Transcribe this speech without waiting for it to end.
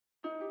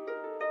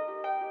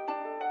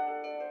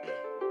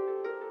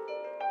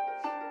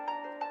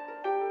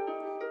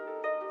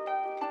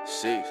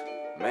6,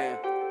 man,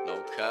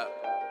 no cap.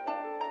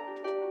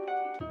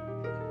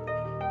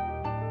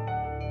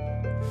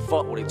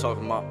 Fuck what they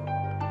talking about.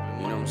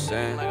 You know what I'm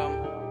saying? Like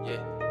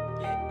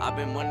yeah. I've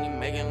been money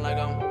making like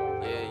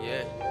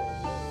yeah.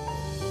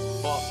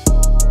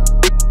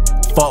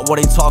 Fuck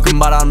what they talking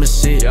about, I'm the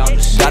shit.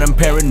 Got him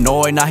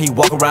paranoid, now he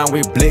walk around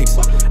with blicks.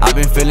 I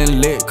been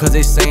feeling lit, cause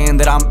they saying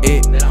that I'm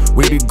it.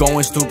 We be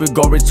going stupid,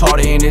 go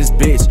retarded in this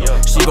bitch.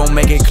 She gon'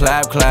 make it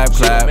clap, clap,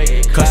 clap.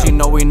 Cause she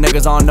know we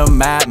niggas on the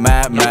map.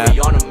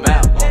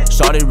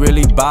 Shawty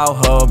really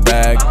bout her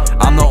bag.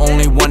 I'm the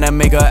only one that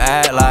make her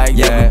act like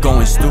that. We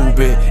going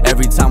stupid,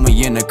 every time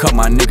we in the cup,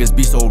 my niggas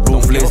be so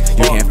ruthless.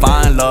 You can't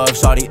find love,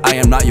 shawty, I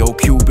am not your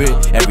Cupid.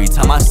 Every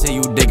time I see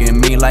you digging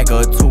me like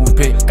a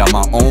toothpick. Got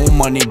my own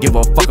money, give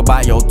a fuck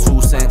about your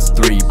 2 cents.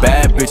 3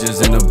 bad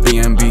bitches in the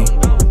B&B.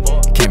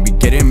 Can't be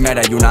getting mad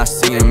at you not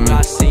seeing me.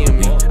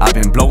 I've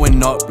been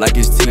blowing up like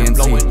it's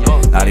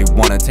TNT. Now they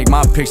wanna take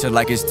my picture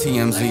like it's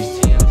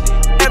TMZ.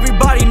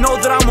 Everybody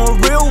knows that I'm a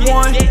real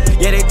one.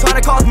 Yeah, they try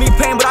to cause me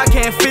pain, but I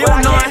can't feel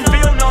none.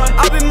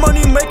 I've been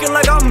money making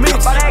like I'm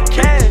Mitch.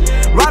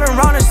 Riding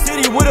around the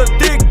city with a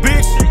thick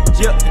bitch.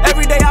 Yeah,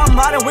 every day I'm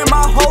riding with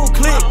my whole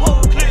clique.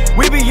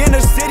 We be in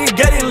the city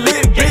getting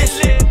lit,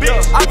 bitch.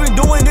 I've been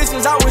doing this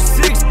since I was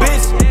 6,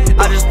 bitch.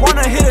 I just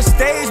wanna hit a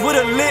stage with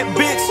a lit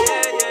bitch.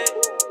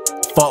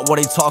 Fuck what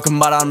they talking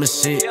about, I'm the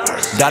shit.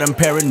 Got him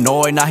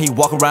paranoid, now he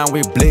walk around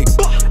with blicks.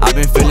 I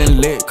been feeling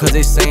lit, cause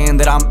they saying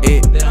that I'm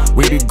it.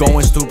 We be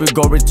going stupid,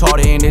 go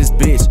retarded in this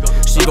bitch.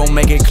 She gon'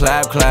 make it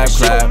clap, clap,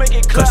 clap.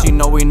 Cause she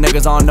know we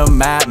niggas on the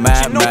map.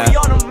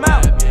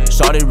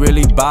 Shawty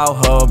really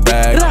bout her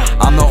bag.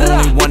 I'm the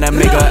only one that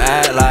make her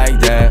act like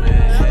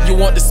that. You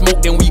want the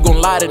smoke, then we gon'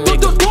 light a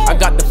nigga. I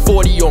got the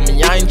 40 on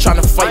me, I ain't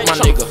tryna fight my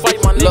nigga.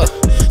 Look,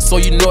 so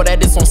you know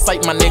that it's on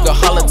sight, my nigga.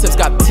 Holla tips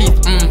got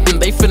teeth,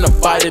 they finna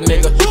fight a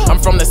nigga. I'm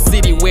from the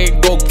city where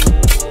it go,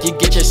 you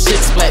get your shit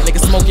splat.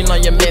 Niggas smoking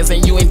on your mans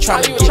and you ain't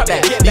tryna get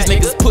that. These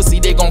niggas pussy,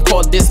 they gon'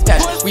 call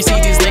dispatch. We see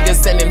these niggas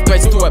sending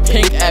threats through a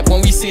pink app.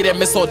 When we see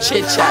them, it's all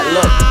chit chat,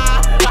 look.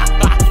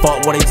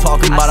 Fuck what they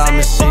talking about, I'm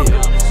the shit.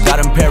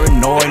 Got him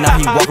paranoid, now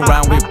he walk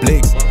around with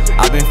blicks.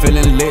 I been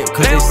feeling lit,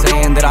 cause they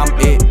saying that I'm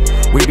it.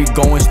 We be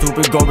going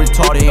stupid, go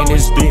retarded in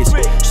this bitch.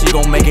 She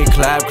gon' make it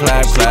clap,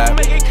 clap, clap.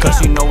 Cause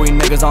she know we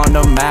niggas on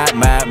the map.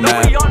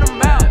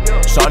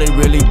 Shawty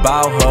really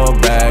bout her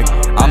bag.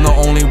 I'm the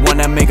only one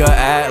that make her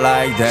act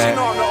like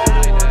that.